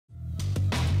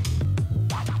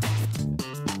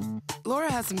Laura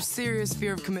has some serious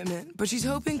fear of commitment, but she's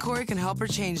hoping Corey can help her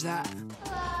change that.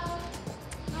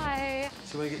 Hi.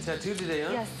 So you want to get tattooed today,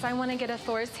 huh? Yes, I want to get a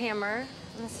Thor's hammer.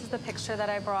 And this is the picture that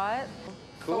I brought.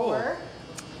 Cool. Thor?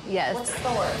 Yes. What's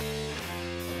Thor?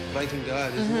 Viking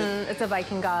god, isn't it? It's a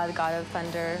Viking god, god of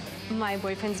thunder. My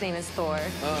boyfriend's name is Thor.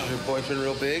 Oh, is your boyfriend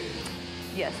real big?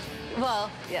 Yes. Well,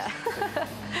 yeah.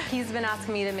 He's been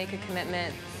asking me to make a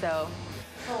commitment, so.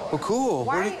 Well, cool.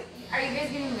 Why? Are you guys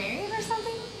getting married or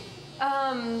something?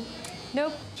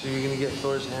 Nope. So you're gonna get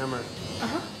Thor's hammer.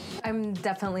 I'm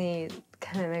definitely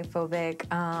commitment phobic.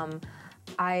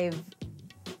 I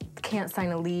can't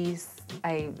sign a lease.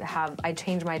 I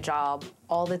change my job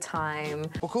all the time.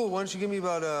 Well, cool. Why don't you give me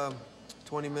about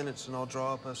 20 minutes and I'll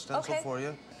draw up a stencil for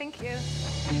you. Thank you.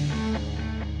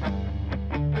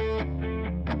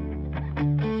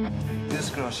 This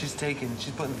girl, she's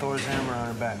putting Thor's hammer on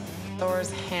her back.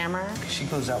 Thor's hammer? She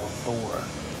goes out with Thor.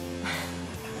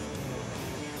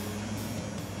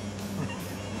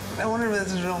 I wonder if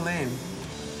that's his real name.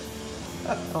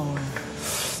 Thor.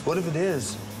 What if it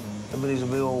is? I bet he's a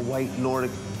big old white Nordic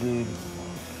dude.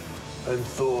 I'm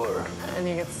Thor. And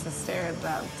he gets to stare at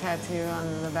that tattoo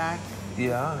on the back?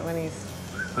 Yeah. When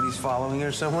he's following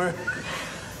her somewhere?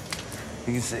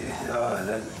 You can say,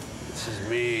 oh, this is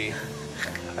me.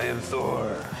 I am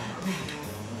Thor.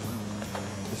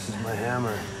 This is my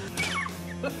hammer.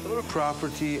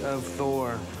 Property of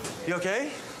Thor. You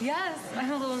okay? Yes,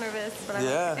 I'm a little nervous, but I'm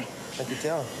okay. I can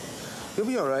tell. You'll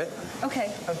be all right.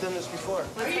 Okay. I've done this before.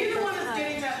 Are you the one that's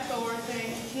getting that Thor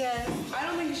thing? Yes. I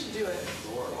don't think you should do it.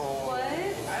 What?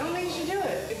 I don't think you should do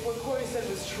it, if what Corey said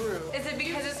was true. Is it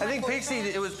because it's I my think boyfriend?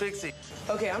 it was Pixie.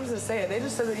 Okay, I'm just gonna say it. They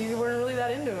just said that you weren't really that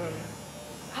into him.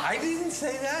 I didn't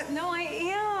say that. No, I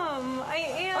am. I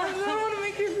am. I don't want to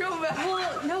make you feel bad.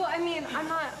 Well, no, I mean, I'm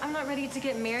not ready to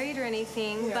get married or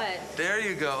anything, but There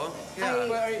you go. Yeah.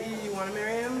 But you want to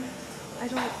marry him? I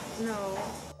don't know.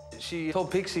 She told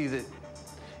Pixie that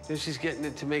she's getting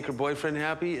it to make her boyfriend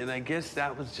happy, and I guess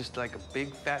that was just like a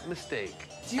big fat mistake.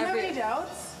 Do you have any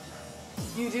doubts?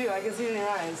 You do. I can see it in your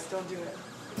eyes. Don't do it.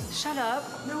 Shut up.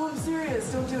 No, I'm serious.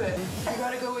 Don't do it. You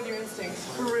gotta go with your instincts.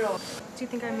 For real. Do you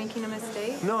think I'm making a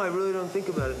mistake? No, I really don't think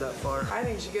about it that far. I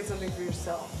think you should get something for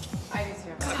yourself. I do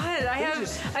too. God,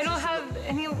 I don't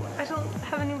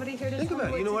have anybody here to Think tell me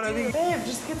about it. You know what to I do. mean? Babe,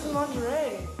 just get some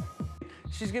lingerie.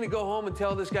 She's gonna go home and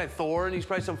tell this guy Thor, and he's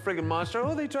probably some friggin' monster.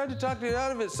 Oh, they tried to talk me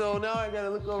out of it, so now I gotta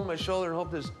look over my shoulder and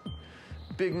hope this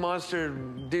big monster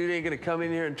dude ain't gonna come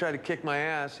in here and try to kick my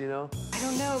ass, you know? I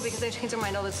don't know, because I change my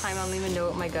mind all the time. I don't even know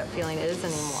what my gut feeling is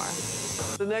anymore.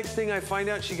 The next thing I find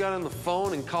out, she got on the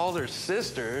phone and called her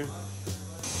sister.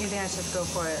 You think I should go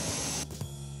for it?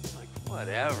 Like,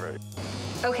 whatever.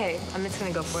 Okay, I'm just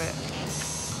gonna go for it.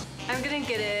 I'm gonna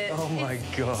get it. Oh my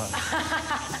God.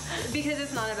 Because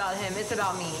it's not about him, it's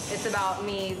about me. It's about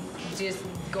me just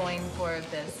going for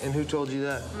this. And who told you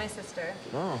that? My sister.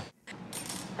 Oh.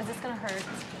 Is this gonna hurt?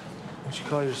 Why don't you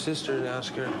call your sister and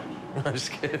ask her? I'm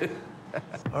just kidding.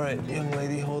 All right, young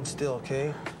lady, hold still,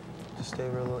 okay? Just stay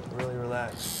really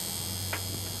relaxed.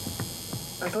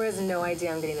 Thor has no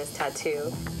idea I'm getting this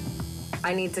tattoo.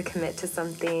 I need to commit to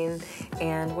something,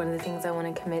 and one of the things I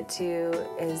want to commit to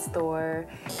is Thor.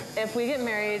 If we get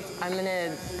married, I'm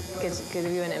gonna give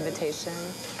you an invitation.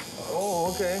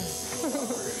 Oh, okay.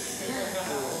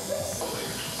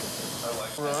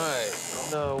 Right.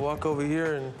 Now walk over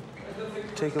here and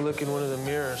take a look in one of the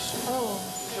mirrors. Oh.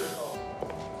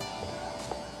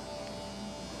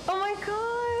 Oh my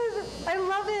God! I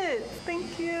love it.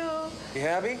 Thank you. You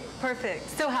happy? Perfect.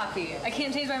 So happy. I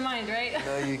can't change my mind, right?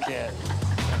 No, you can't.